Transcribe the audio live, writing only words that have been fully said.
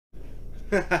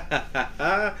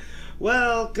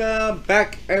Welcome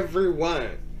back,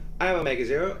 everyone. I'm Omega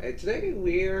Zero, and today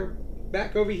we're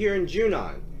back over here in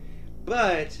Junon.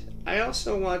 But I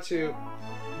also want to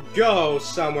go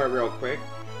somewhere real quick,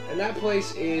 and that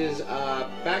place is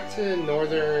back to the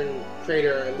northern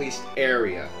crater, at least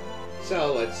area.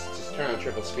 So let's just turn on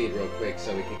triple speed real quick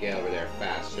so we can get over there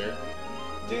faster.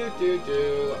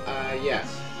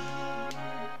 Yes.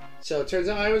 So it turns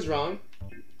out I was wrong.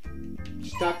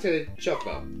 Just talk to the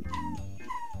Choco.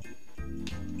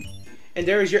 And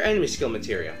there is your enemy skill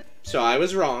materia. So I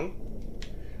was wrong.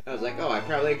 I was like, oh, I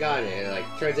probably got it. And like,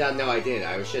 turns out, no, I didn't.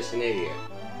 I was just an idiot.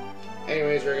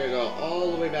 Anyways, we're gonna go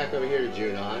all the way back over here to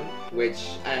Junon, which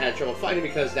I had trouble finding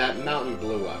because that mountain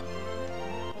blew up.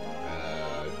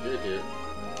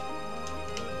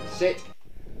 Sit.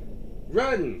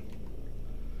 Run!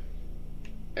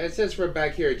 And since we're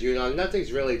back here at Junon,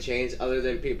 nothing's really changed other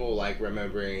than people like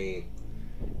remembering.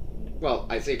 Well,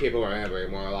 I say people remembering,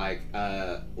 more like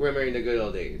remembering the good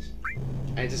old days.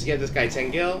 And just give this guy 10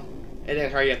 gil, and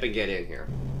then hurry up and get in here.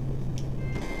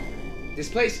 This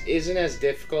place isn't as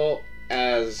difficult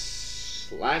as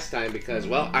last time because,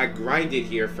 well, I grinded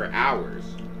here for hours.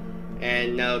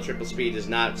 And no, triple speed does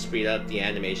not speed up the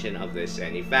animation of this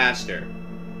any faster.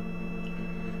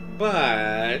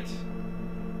 But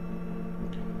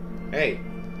hey,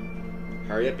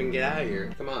 hurry up and get out of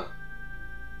here. Come on.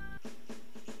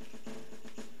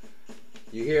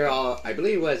 You hear all, I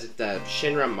believe, was it the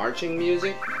Shinra marching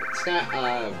music? It's not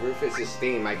Rufus's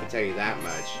theme, I can tell you that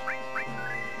much.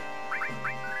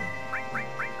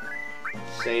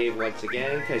 Save once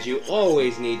again, because you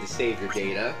always need to save your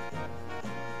data.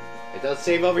 It does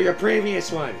save over your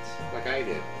previous ones, like I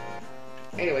did.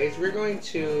 Anyways, we're going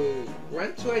to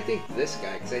run to, I think, this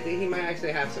guy, because I think he might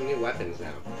actually have some new weapons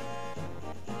now.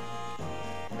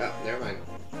 Oh, never mind.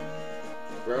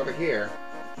 We're over here.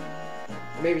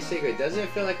 Maybe secret. Doesn't it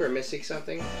feel like we're missing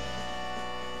something?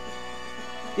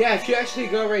 Yeah, if you actually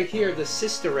go right here, the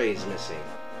sister ray is missing.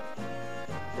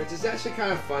 Which is actually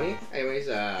kind of funny. Anyways,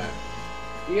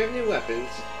 do you have new weapons?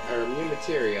 Or new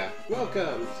materia?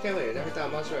 Welcome! Skelly, never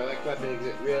thought monster like weapon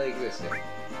really existed.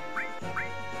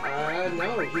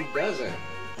 No, he doesn't.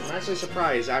 I'm actually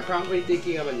surprised. I'm probably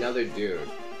thinking of another dude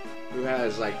who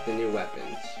has, like, the new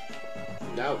weapons.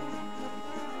 Nope.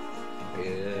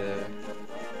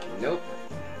 Nope.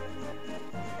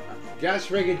 Gosh,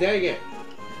 friggin' dang it.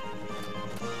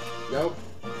 Nope.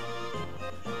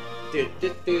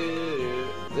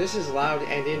 This is loud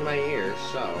and in my ears,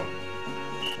 so.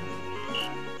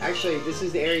 Actually, this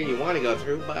is the area you want to go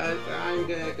through, but I'm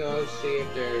gonna go see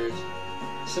if there's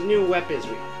some new weapons.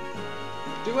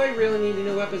 Do I really need the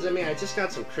new weapons? I mean, I just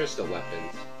got some crystal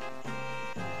weapons.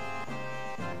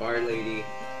 Bar lady.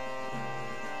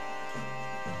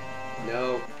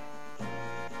 No.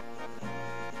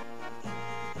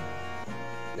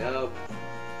 Nope.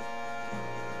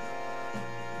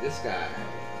 This guy.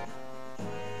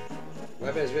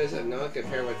 Weapons really have no one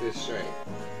compare with his strength.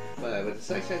 But with a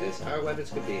section like this, our weapons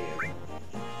could beat him.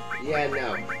 Yeah,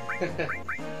 no.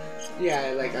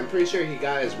 Yeah, like, I'm pretty sure he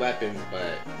got his weapons,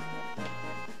 but.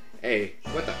 Hey,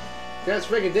 what the? That's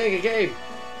friggin' dang a game!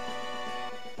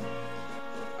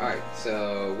 Alright,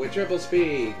 so with triple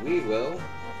speed, we will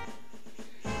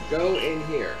go in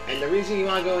here. And the reason you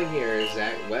want to go in here is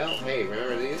that, well, hey,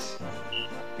 remember these?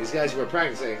 These guys were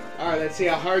practicing. Alright, let's see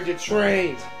how hard you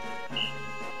trained.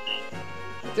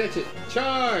 Attention,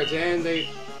 charge! And they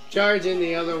charge in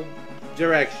the other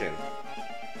direction.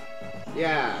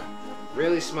 Yeah,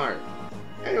 really smart.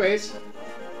 Anyways,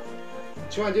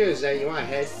 what you want to do is that you want to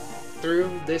head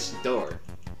through this door.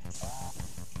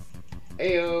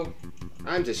 Ayo,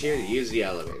 I'm just here to use the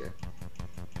elevator.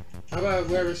 How about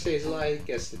whoever stays alive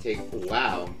gets to take...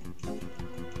 Wow.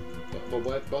 But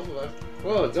what? Both of us?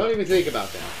 Whoa, don't even think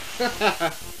about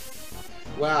that.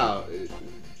 Wow.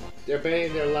 They're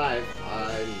betting their life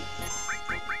on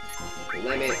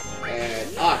limit and...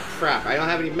 Oh, crap. I don't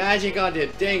have any magic on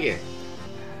it. Dang it.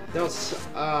 Don't...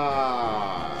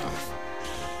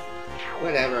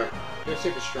 Whatever. They're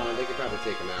super strong. They could probably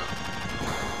take them out.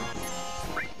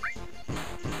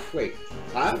 Wait.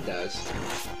 Cloud does?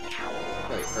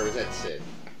 Wait, or was that Sid?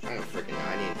 I don't freaking know.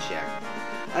 I need to check.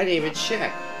 I didn't even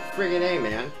check. Friggin' A,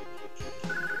 man.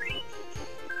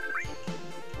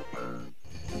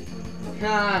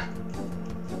 Ha!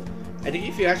 I think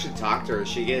if you actually talk to her,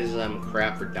 she gives them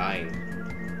crap for dying.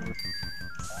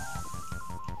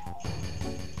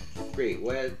 Great,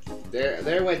 what?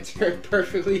 There went two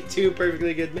perfectly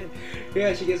good men.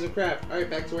 Yeah, she gives them crap. Alright,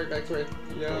 back to work, back to work.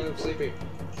 Yeah, I'm sleeping.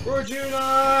 For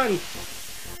Junon!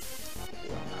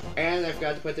 And I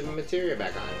forgot to put the materia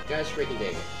back on. Gosh freaking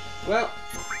dang it. Well,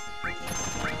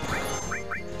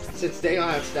 Since they don't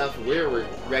have stuff, we're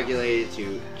regulated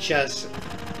to just,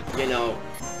 you know,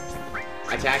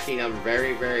 attacking them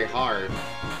very, very hard.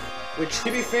 Which,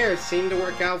 to be fair, seemed to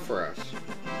work out for us.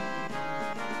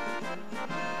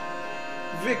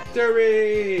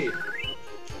 Victory!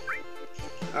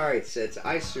 Alright, so it's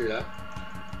ice suit up.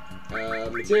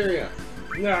 Materia.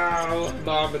 No,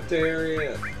 not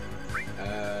Materia.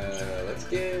 Let's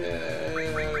get...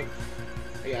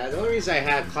 yeah, the only reason I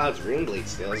have Cloud's Rune Bleed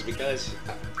still is because...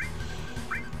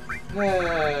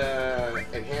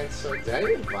 enhanced sword. Did I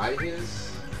even buy his?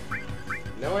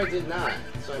 No, I did not.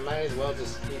 So I might as well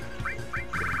just keep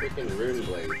the freaking Rune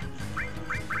Blade.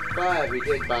 But we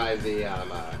did buy the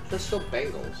Crystal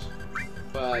Bangles.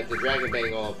 But the Dragon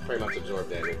Bangle pretty much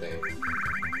absorbed everything.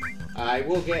 I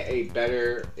will get a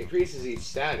better... increases each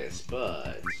status,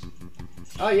 but...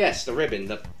 oh yes, the ribbon.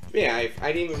 Yeah,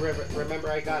 I didn't even remember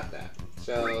I got that.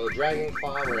 So, Dragon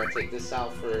Claw, we're gonna take this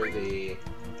out for the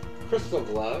Crystal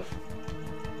Glove.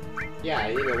 Yeah,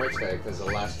 it even works better because the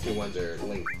last two ones are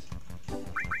linked.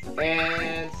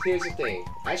 And here's the thing.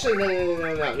 Actually,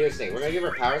 no. Here's the thing. We're gonna give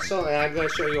her Power Soul, and I'm gonna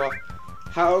show you off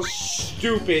how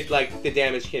stupid, like, the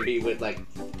damage can be with, like,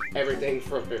 everything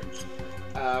for her.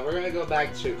 We're gonna go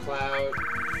back to Cloud.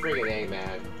 Friggin' A,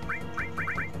 man.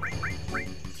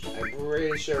 I'm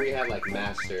pretty sure we had, like,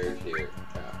 mastered here.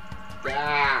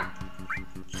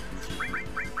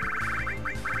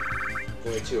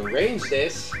 Going to arrange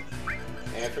this.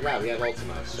 And I forgot, we have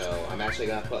Ultima, so I'm actually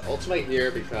gonna put Ultima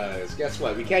here because, guess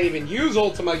what? We can't even use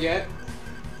Ultima yet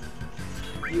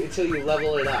until you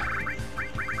level it up.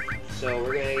 So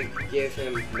we're gonna give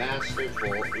him Master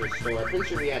Volt Restore. I'm pretty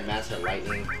sure we had Master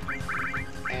Lightning.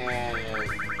 And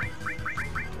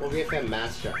we'll give him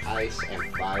Master Ice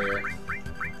and Fire.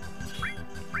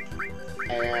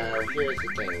 And here's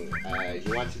the thing.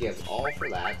 You want to give all for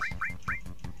that.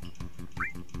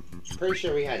 Pretty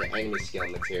sure we had an enemy skill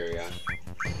Materia.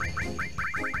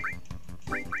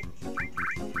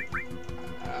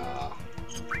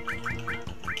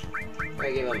 I'm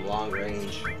gonna give him long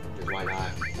range, because why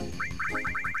not?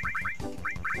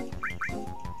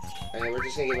 And we're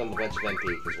just gonna give him a bunch of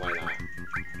MP, because why not?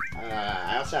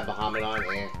 I also have Bahamut on,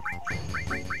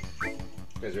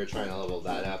 because we're trying to level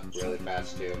that up really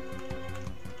fast too.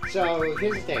 So,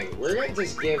 here's the thing. We're gonna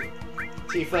just give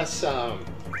Tifa some...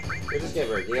 we'll just give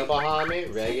her Neo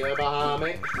Bahamut, regular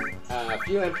Bahamut, a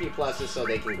few MP pluses so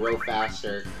they can grow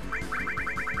faster.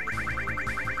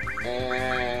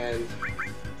 And...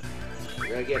 we're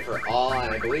gonna give her all,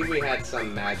 and I believe we had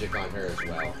some magic on her as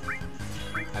well.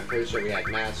 I'm pretty sure we had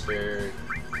Master,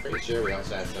 pretty sure we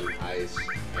also had some Ice,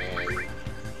 and...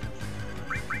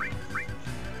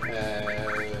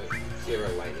 give her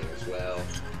Lightning as well.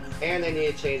 And I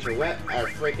need to change her our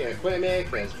freaking equipment,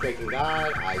 because freaking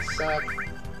god, I suck.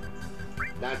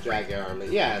 Not Dragon Armor.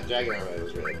 Yeah, Dragon Armor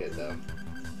was really good though.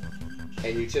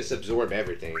 And you just absorb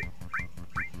everything.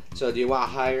 So do you want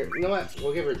higher? You know what?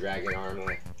 We'll give her Dragon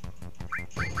Armor.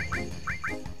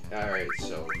 Alright,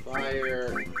 so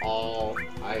Fire, all,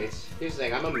 Ice. Here's the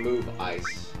thing, I'm gonna move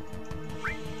Ice.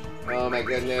 Oh my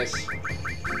goodness.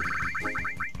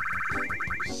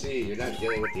 See, you're not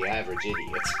dealing with the average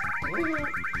idiot.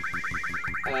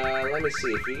 Let me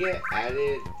see, if you get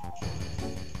added...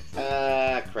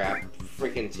 crap.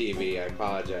 Freaking TV, I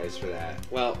apologize for that.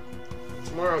 Well,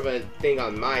 it's more of a thing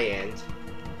on my end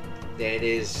than it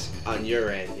is on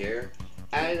your end here.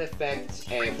 Added effect,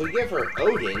 and if we give her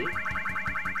Odin,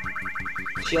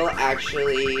 she'll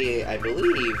actually, I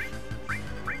believe,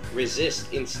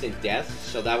 resist instant death,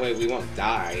 so that way we won't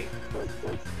die.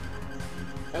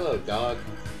 Hello, dog.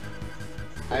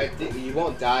 You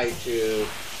won't die to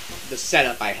the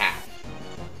setup I have.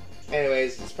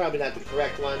 Anyways, it's probably not the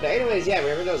correct one. But anyways, yeah,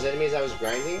 remember those enemies I was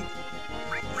grinding?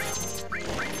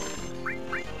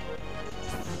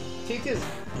 Tifa's...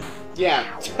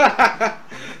 yeah.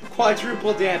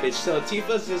 Quadruple damage. So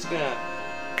Tifa's just gonna...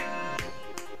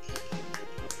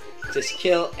 just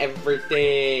kill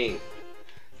everything.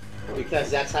 Because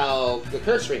that's how the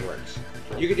Curse Ring works.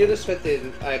 You can do this with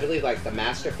the, I believe, like, the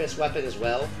Master Fist weapon as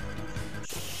well.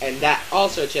 And that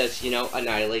also just, you know,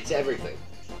 annihilates everything.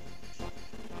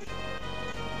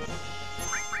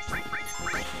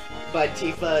 But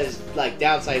Tifa's, like,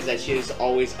 downside is that she is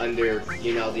always under,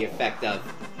 you know, the effect of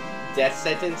death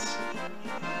sentence.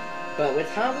 But with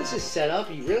how this is set up,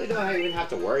 you really don't even have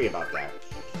to worry about that.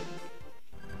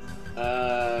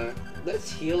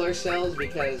 Let's heal ourselves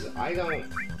because I don't...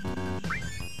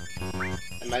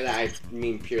 and by that I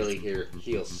mean purely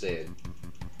heal Sid.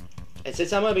 And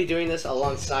since I'm going to be doing this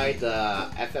alongside the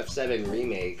FF7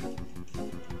 remake,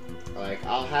 Like,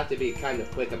 I'll have to be kind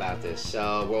of quick about this.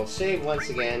 So, we'll save once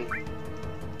again.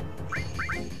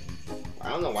 I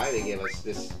don't know why they give us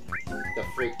the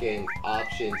freaking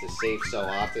option to save so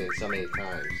often and so many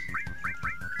times.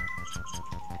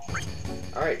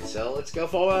 Alright, so let's go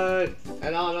forward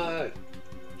and onward.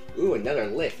 Ooh, another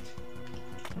lift.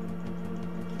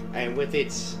 And with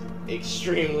its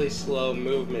extremely slow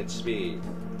movement speed.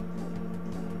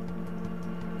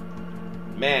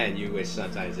 Man, you wish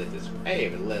sometimes that this... Hey,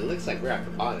 but it looks like we're at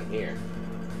the bottom here.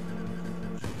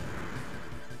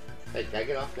 Hey, can I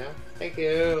get off now? Thank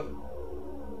you!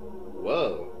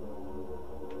 Whoa.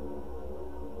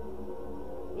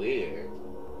 Weird.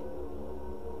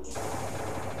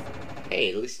 Hey,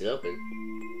 at least it opened.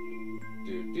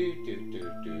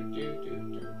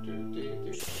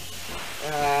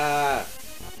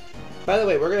 By the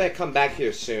way, we're gonna come back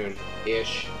here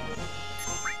soon-ish.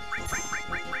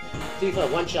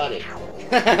 Tifa one-shotted.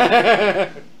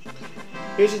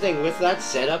 Here's the thing, with that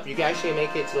setup, you can actually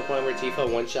make it to the point where Tifa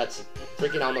one-shots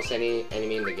freaking almost any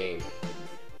enemy in the game.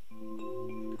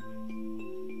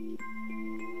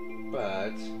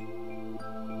 But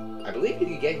I believe you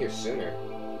can get here sooner.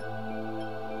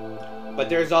 But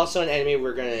there's also an enemy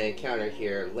we're going to encounter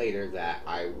here later that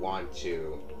I want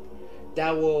to...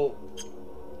 That will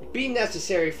be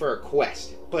necessary for a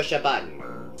quest. Push a button.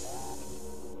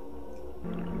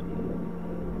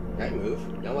 Can I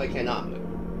move? No, I cannot move.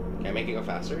 Can I make it go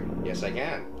faster? Yes, I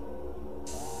can.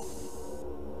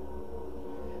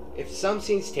 If some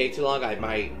scenes take too long, I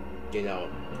might, you know...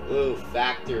 Ooh,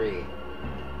 factory.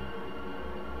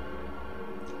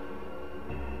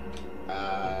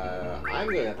 I'm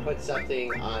gonna put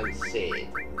something on Sid.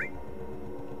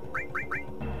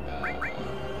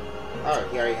 Oh,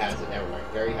 he already has it. Never mind.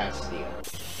 He already has steel.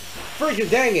 Freaking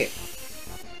dang it!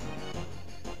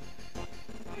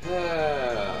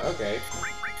 Okay.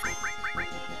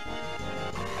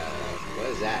 What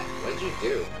is that? What did you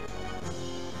do?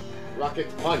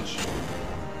 Rocket punch.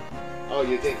 Oh,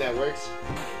 you think that works?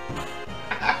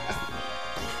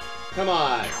 Come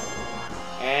on.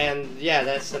 And yeah,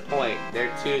 that's the point.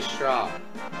 They're too strong.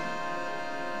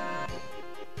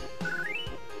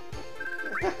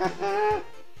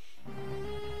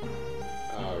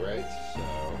 Alright, so...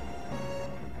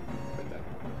 What the...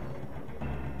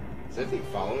 Is that thing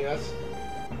following us?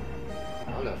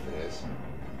 I don't know if it is.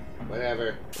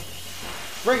 Whatever.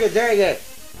 Bring it, dang it!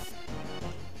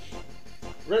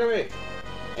 Run away!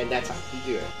 And that's how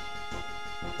you do it.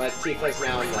 But Tifa's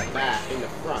now in the back, in the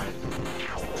front.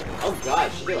 Oh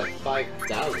god, she did like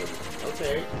 5,000.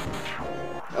 Okay.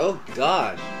 Oh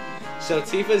gosh. So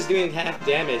Tifa's doing half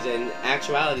damage, and in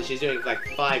actuality she's doing like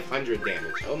 500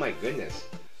 damage. Oh my goodness.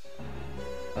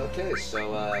 Okay,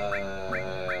 so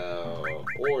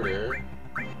order.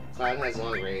 Cloud has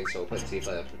long range, so we'll put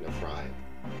Tifa up in the front.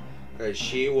 Because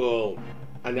she will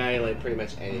annihilate pretty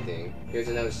much anything. Here's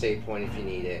another save point if you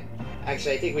need it.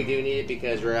 Actually, I think we do need it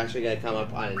because we're actually going to come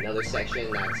up on another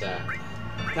section that's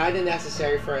kind of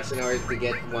necessary for us in order to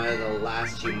get one of the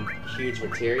last huge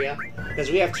materia. Because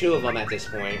we have 2 of them at this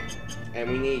point, and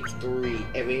we need 3,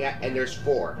 and there's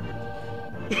 4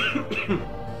 to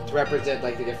represent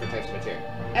like the different types of materia.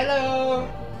 Hello.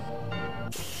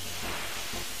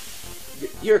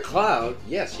 You're Cloud?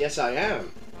 Yes, yes I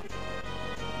am.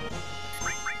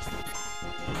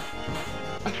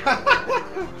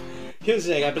 Here's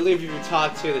the thing, I believe if you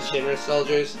talk to the Shinra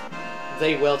soldiers,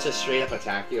 they will just straight up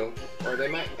attack you. Or they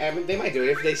might do it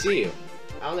if they see you.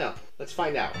 I don't know. Let's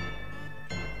find out.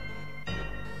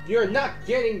 You're not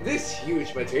getting this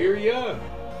huge materia!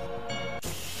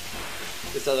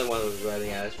 This other one was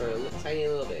running at us for a tiny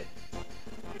little bit.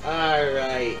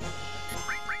 Alright.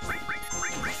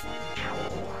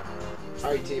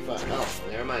 Alright, Tifa. Oh,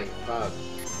 never mind.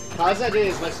 Cloud's not doing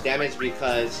as much damage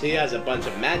because he has a bunch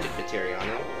of magic materia on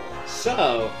him.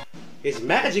 So, his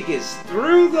magic is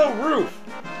through the roof!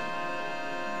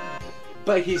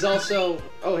 But he's also...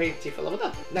 Oh, hey, Tifa leveled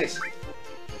up. Nice.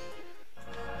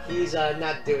 He's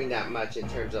not doing that much in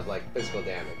terms of, like, physical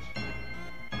damage.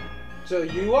 So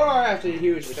you are after the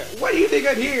huge materia. What do you think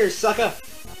I'm here, sucker?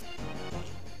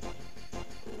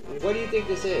 What do you think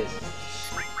this is?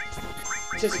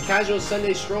 Just a casual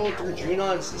Sunday stroll through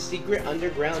Junon's secret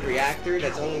underground reactor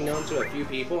that's only known to a few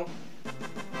people?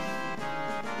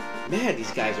 Man,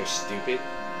 these guys are stupid.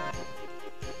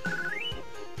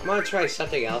 I'm gonna try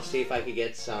something else, see if I can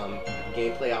get some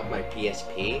gameplay off my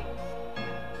PSP.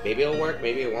 Maybe it'll work,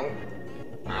 maybe it won't.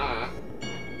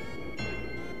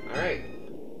 Alright.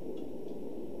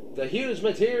 The huge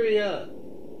materia!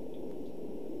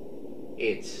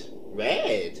 It's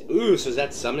red! Ooh, so is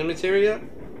that summon materia?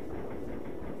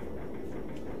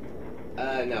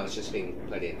 No, it's just being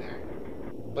put in there.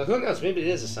 But who knows? Maybe it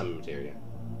is a summon materia.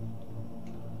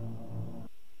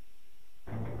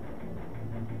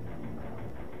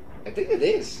 I think it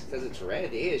is, because it's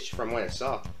red-ish from what I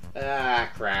saw. Ah,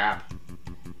 crap.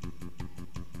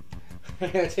 I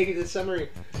gotta take it to the summary.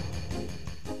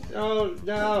 Oh,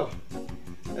 no.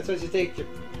 That's what you take your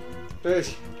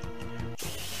first.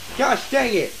 Gosh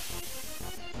dang it!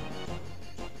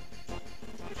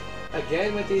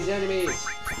 Again with these enemies.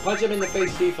 Punch him in the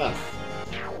face, Tifa.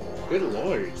 Good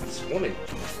lord, this woman.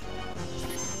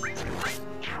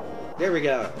 There we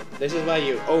go. This is why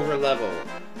you over-level.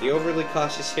 The overly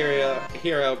cautious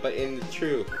hero, but in the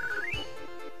true.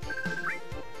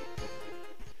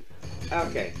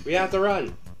 Okay, we have to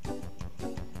run.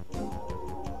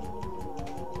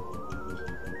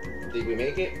 Did we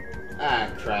make it? Ah,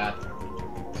 crap.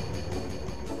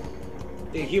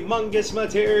 The humongous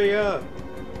materia!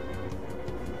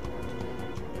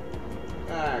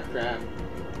 Ah, crap.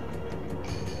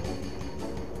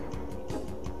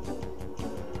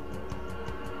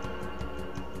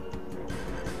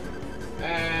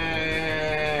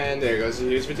 And there goes the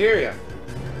huge materia.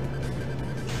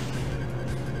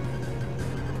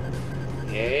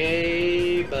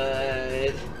 Hey,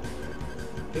 bud.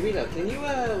 Hey, Reno, can you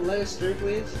let us through,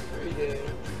 please? What are you doing?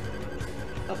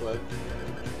 Upload.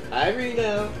 Hi,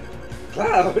 Reno.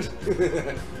 Cloud.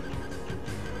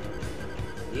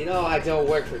 You know I don't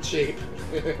work for cheap.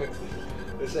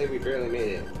 Looks like we barely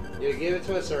made it. You give it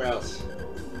to us or else?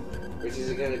 Which is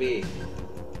it gonna be?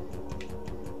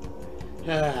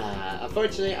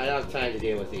 Unfortunately, I don't have time to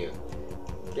deal with you.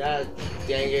 God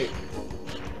dang it.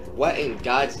 What in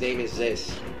God's name is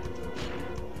this?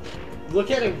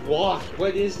 Look at him walk.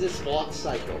 What is this walk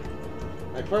cycle?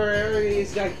 My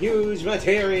priority's got huge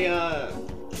materia.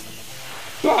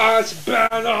 Boss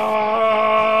battle!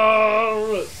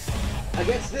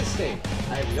 Against this thing.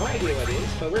 I have no idea what it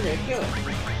is, but we're gonna kill it.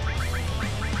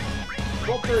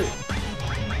 Full through.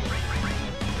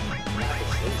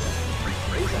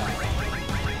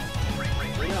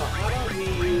 You know, how about we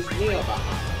use Neo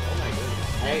Baha? Oh my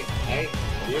goodness. Hey, hey,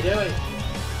 what are you doing?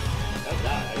 Oh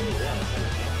god, I didn't realize I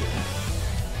can't do that.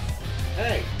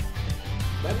 Hey,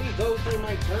 let me go through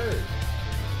my turn.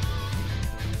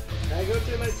 Can I go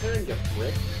through my turn, you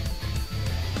prick?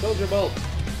 Soldier Bolt.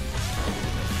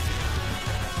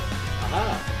 Aha.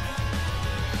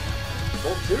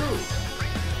 Bolt 2.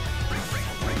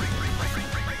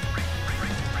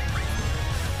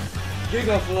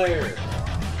 Giga Flare.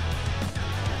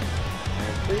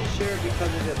 I'm pretty sure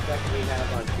because of the effect we have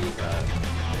on Tifa,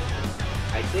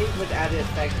 I think with added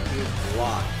effect you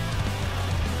block.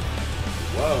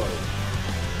 Whoa.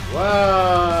 Whoa!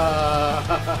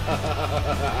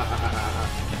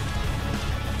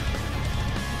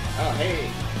 Oh, hey.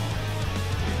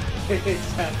 It's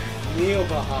Neo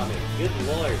Bahamut. Good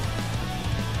lord.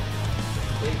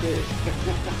 Pretty good.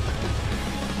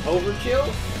 Overkill?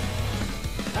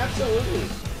 Absolutely.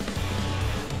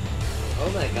 Oh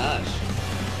my gosh.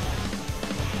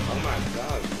 Oh my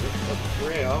god. This looks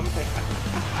great. Oh my god.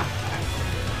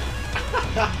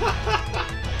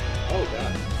 Oh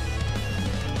god.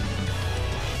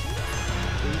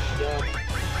 Please jump.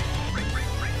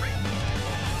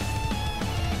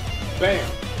 Bam!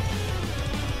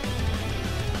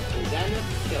 Is that enough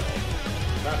to kill it?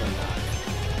 Probably not.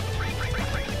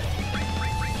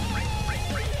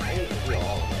 I need to heal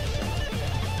all of us.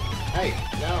 Hey,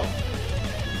 no.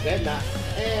 Then not.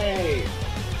 Hey!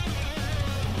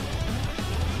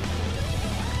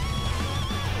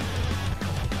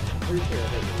 Pretty sure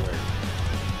that doesn't work.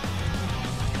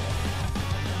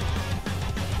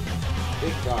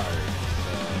 Big guard.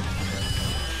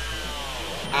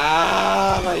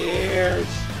 Ah, my ears!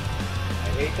 I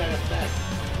hate that effect.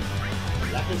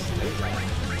 That was laser.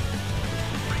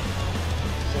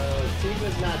 So,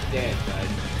 Tifa's not dead, but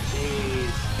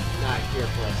she's not here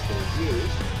for us to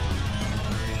use.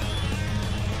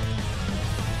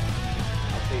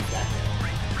 I'll take that now.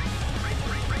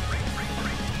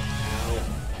 Ow.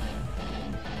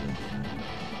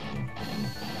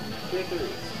 Tier 3.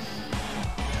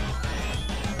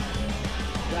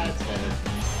 That's better.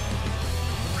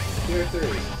 Tier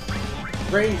 3.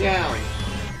 Bring down.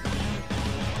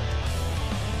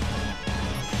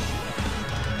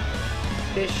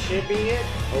 This should be it,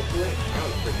 hopefully. I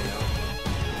don't freaking know.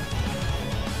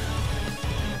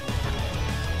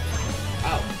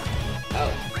 Oh.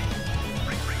 Oh.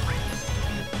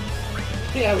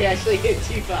 Yeah, we actually hit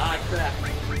Tifa. Ah, crap.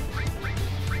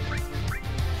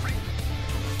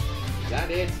 Is that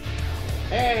it?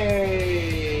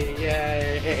 Hey!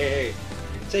 Yay!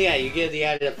 So yeah, you get the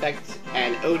added effect,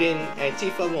 and Odin and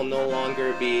Tifa will no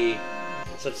longer be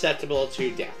susceptible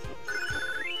to death.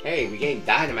 Hey, we gained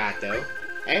Dynamite though.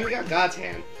 And we got God's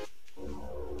Hand.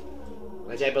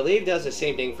 Which I believe does the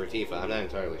same thing for Tifa. I'm not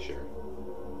entirely sure.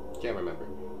 Can't remember.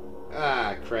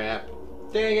 Ah, crap.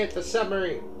 Dang it, the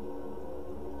submarine!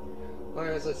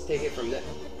 Alright, let's take it from them.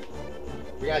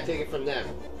 We gotta take it from them.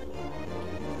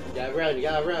 You gotta run, you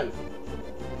gotta run.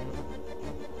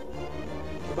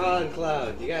 Come on,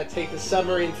 Cloud. You gotta take the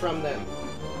submarine from them.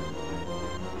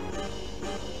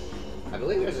 I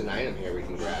believe there's an item here we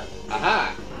can grab.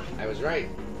 Aha! I was right.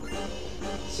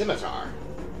 Scimitar.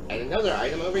 And another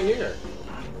item over here.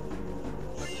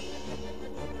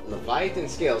 Leviathan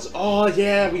scales. Oh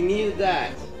yeah, we needed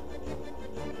that.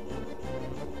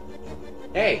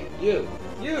 Hey, you.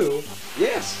 You?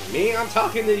 Yes, me. I'm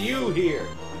talking to you here.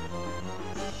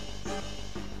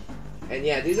 And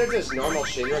yeah, these are just normal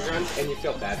Shinra grunts, and you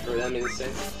feel bad for them in a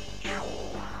sense.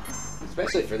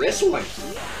 Especially for this one.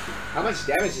 How much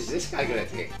damage is this guy gonna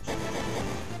take?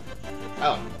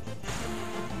 Oh.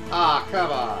 Ah,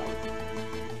 come on.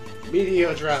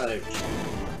 Meteor drive.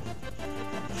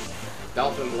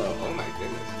 Dolphin blow. Oh my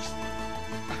goodness.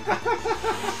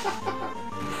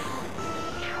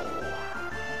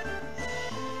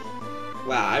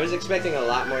 Wow, I was expecting a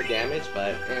lot more damage,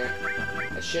 but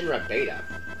a Shinra beta.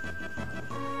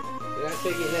 You're not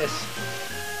taking this.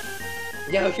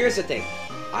 Now, here's the thing.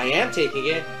 I am taking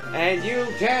it, and you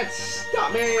can't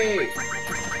stop me!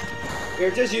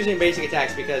 You're just using basic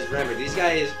attacks because, remember, these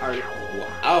guys are...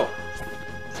 Oh!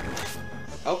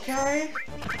 Okay.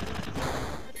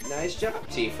 Nice job,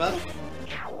 Tifa.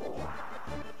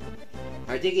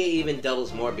 I think it even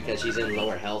doubles more because she's in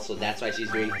lower health, so that's why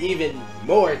she's doing even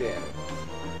more damage.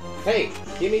 Hey,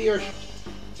 give me your...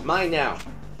 It's mine now.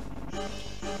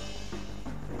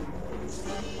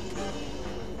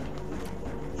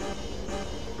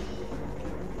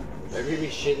 Maybe we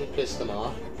shouldn't piss them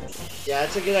off. Yeah,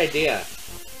 that's a good idea.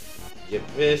 You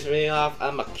piss me off,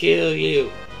 I'ma kill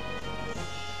you.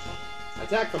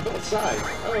 Attack from both sides.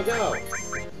 Oh no.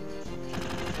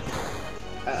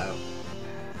 Uh-oh.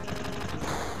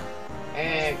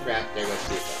 And crap, there goes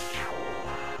Tifa.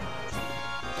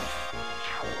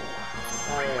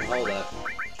 Alright, hold up.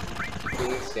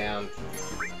 Phoenix down.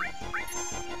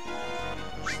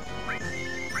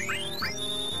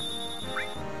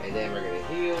 And then we're gonna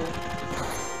heal.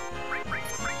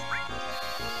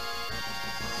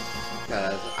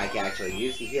 Because I can actually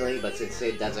use the healing, but since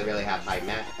it doesn't really have high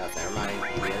max, never mind,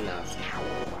 good enough.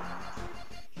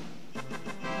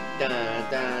 Da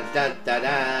da da da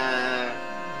da.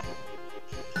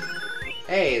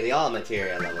 Hey, the all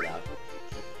materia leveled up.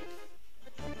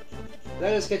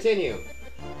 Let us continue.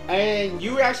 And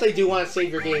you actually do want to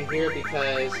save your game here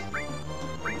because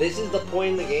this is the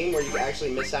point in the game where you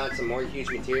actually miss out on some more huge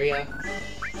materia.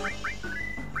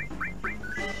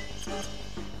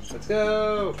 Let's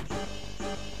go!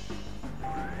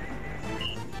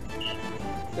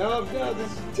 No, no,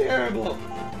 this is terrible!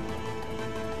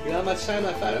 You know how much time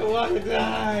left? I don't want to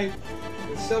die!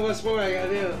 There's so much more I gotta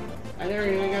do. I never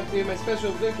even got to do my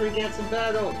special victory dance in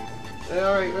battle.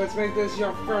 Alright, let's make this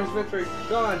your first victory.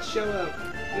 Go on, show up.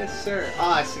 Yes, sir.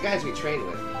 Ah, it's the guys we trained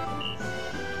with.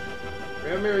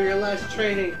 Remember your last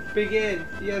training. Begin.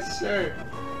 Yes, sir.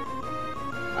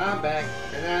 I'm back,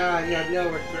 and now I have no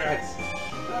regrets.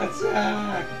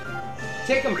 Attack!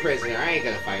 Take him prisoner. I ain't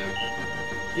gonna fight him.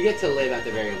 You get to live at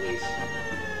the very least.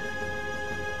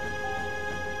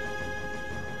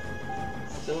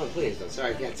 Someone please, I'm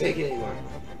sorry, I can't take it anymore.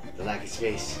 The lack of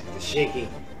space, the shaking,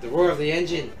 the roar of the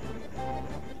engine.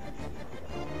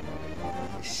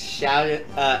 Shout.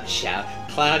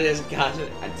 Cloud has got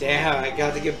it. Damn, I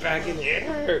got to get back in the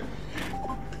air.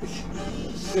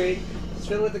 See?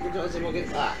 Fiddle with the controls and we'll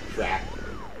get. Ah, crap.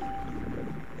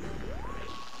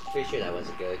 Pretty sure that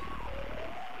wasn't good.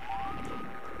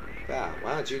 Ah,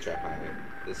 why don't you try piloting?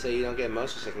 They say you don't get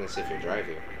motion sickness if you drive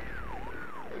here.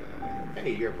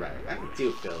 Hey, you're right. I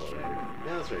do feel already.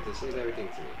 No, that's right. This leaves everything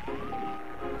to me.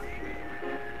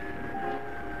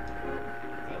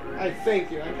 I thank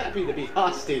you. I'm happy to be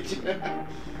hostage. You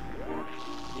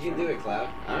can do it, Cloud.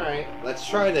 Alright, let's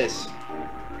try this.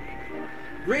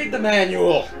 Read the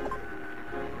manual!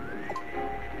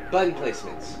 Button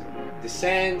placements.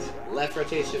 Descend, left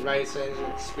rotation, right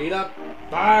rotation, speed up,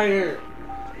 fire!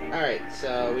 Alright,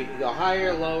 so we can go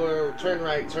higher, lower, turn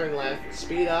right, turn left,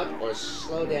 speed up, or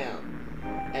slow down.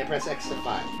 And press X to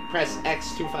 5. Press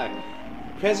X to 5.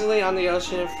 Presently on the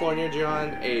ocean floor near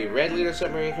Junon, a red leader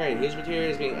submarine carrying huge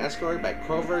material is being escorted by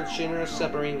covert Shinra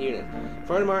submarine unit.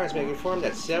 Furthermore, it's been informed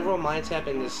that several mines have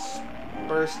been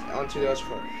dispersed onto the ocean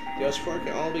floor. The ocean floor can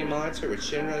only be monitored with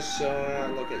Shinra's sonar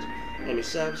locations. Enemy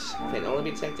subs can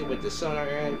only be detected with the sonar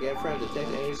area. Get in front, detect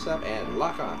enemy sub, and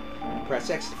lock on.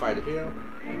 Press X to fire the torpedo.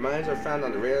 The mines are found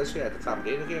on the radar screen at the top of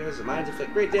the indicators. The mines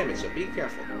inflict great damage, so be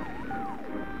careful.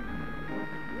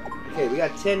 Okay, we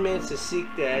got 10 minutes to seek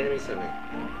the enemy submarine.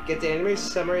 Get the enemy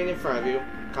submarine in front of you.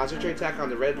 Concentrate attack on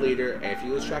the red leader, and if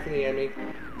you lose track of the enemy,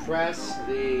 press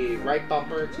the right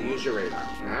bumper to use your radar.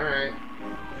 Alright.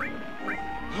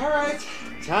 Alright.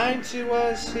 Time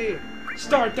to, see.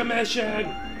 Start the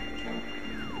mission!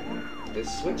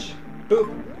 This switch. Boop.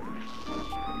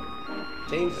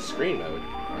 Change the screen mode.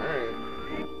 Alright.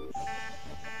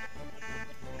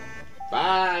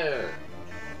 Fire!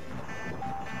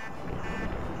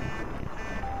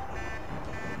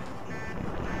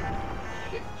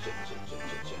 Shit.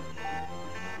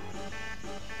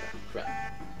 Oh, crap.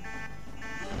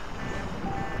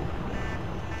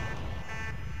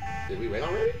 Did we win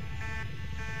already?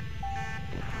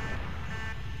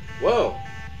 Whoa!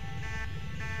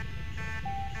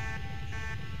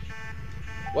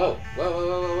 Whoa.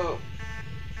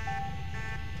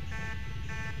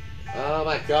 Oh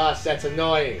my gosh, that's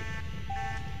annoying.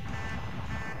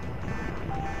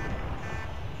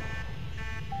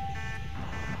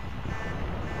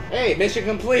 Hey, mission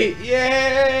complete!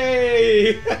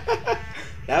 Yay!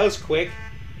 That was quick.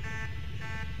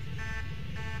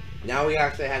 Now we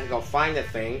actually have to go find the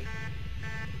thing.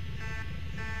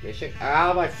 Mission.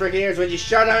 Oh my freaking ears, would you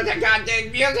shut up the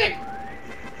goddamn music?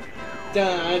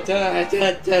 Da da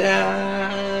da da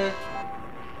da.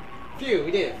 Phew,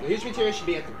 we did it. The huge material should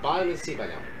be at the bottom of the sea by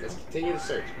now. Let's continue the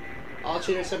search. All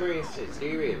Shinra submarines, do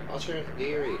you read? All Shinra, do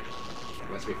you read?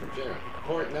 Must be from Shinra.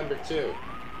 Port number 2.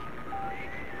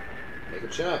 Make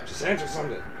him shut up. Just answer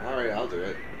something. Alright, I'll do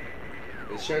it.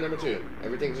 It's Shinra number 2.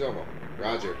 Everything's normal.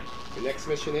 Roger. The next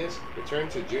mission is return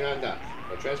to Junon Dock.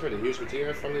 We'll transfer the huge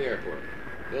material from the airport.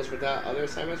 Those without other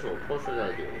assignments will report for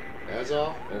guard duty. That's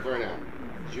all. Over and out.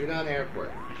 Junon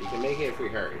Airport. We can make it if we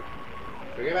hurry.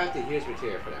 Forget about the huge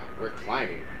material for now. We're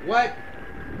climbing. What?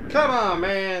 Come on,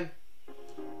 man.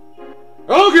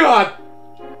 Oh, God!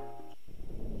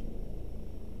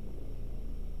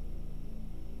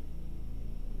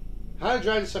 How to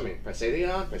drive the submarine. Press A to get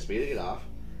on, press B to get off.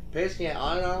 Players can get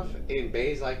on and off in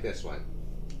bays like this one.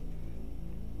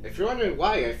 If you're wondering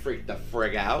why I freaked the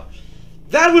frig out,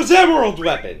 that was Emerald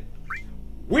Weapon!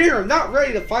 We are not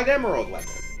ready to fight Emerald Weapon.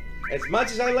 As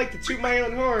much as I like to toot my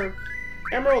own horn,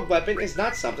 Emerald Weapon is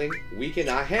not something we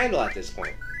cannot handle at this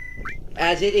point,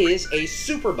 as it is a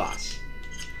super boss.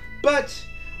 But,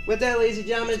 with that, ladies and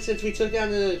gentlemen, since we took down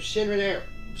the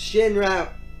Shinra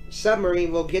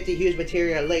submarine, we'll get the huge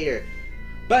material later.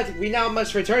 But we now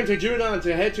must return to Junon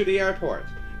to head to the airport.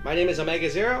 My name is Omega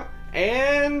Zero,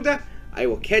 and I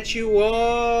will catch you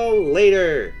all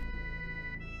later.